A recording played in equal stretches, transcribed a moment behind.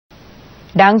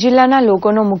ડાંગ જિલ્લાના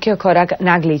લોકોનો મુખ્ય ખોરાક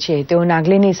નાગલી છે। તેઓ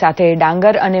નાગલીની સાથે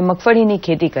ડાંગર અને મગફળીની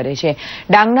ખેતી કરે છે।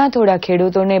 ડાંગના થોડા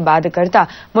ખેડૂતોને બાદ કરતા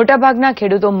મોટાભાગના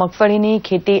ખેડૂતો મગફળીની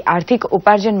ખેતી આર્થિક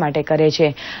ઉપાર્જન માટે કરે છે।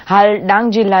 હાલ ડાંગ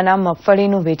જિલ્લાના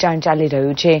મગફળીનું વેચાણ ચાલી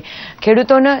રહ્યું છે।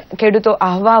 ખેડૂતો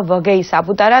આહવા, વઘઈ,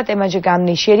 સાપુતારા તેમજ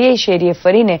ગામની શેરીએ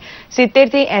ફરીને 70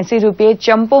 થી 80 રૂપિયે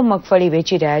ચંપો મગફળી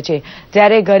વેચી રહ્યા છે,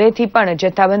 જ્યારે ઘરેથી પણ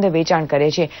જથ્થાબંધ વેચાણ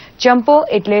કરે છે। ચંપો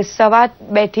એટલે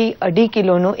 2.5 થી 2.5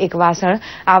 કિલોનું એક વાસણ।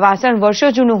 આ વાસણ વર્ષો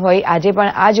જૂનું હોય આજે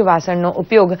પણ આ જ વાસણનો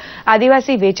ઉપયોગ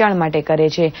આદિવાસી વેચાણ માટે કરે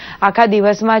છે। આખા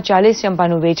દિવસમાં 40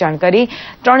 ચંપાનું વેચાણ કરી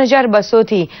 3200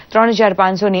 થી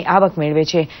 3500 ની આવક મેળવે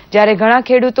છે, જ્યારે ઘણા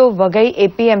ખેડૂતો વઘઈ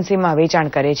apmcમાં વેચાણ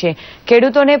કરે છે।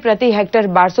 ખેડૂતોને પ્રતિ હેક્ટર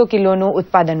 1200 કિલોનું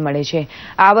ઉત્પાદન મળે છે।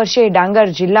 આ વર્ષે ડાંગર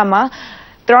જિલ્લામાં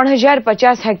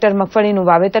 3050 હેક્ટર મગફળીનું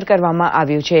વાવેતર કરવામાં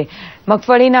આવ્યું છે।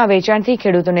 મગફળીના વેચાણથી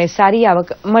ખેડૂતોને સારી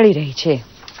આવક મળી રહી છે।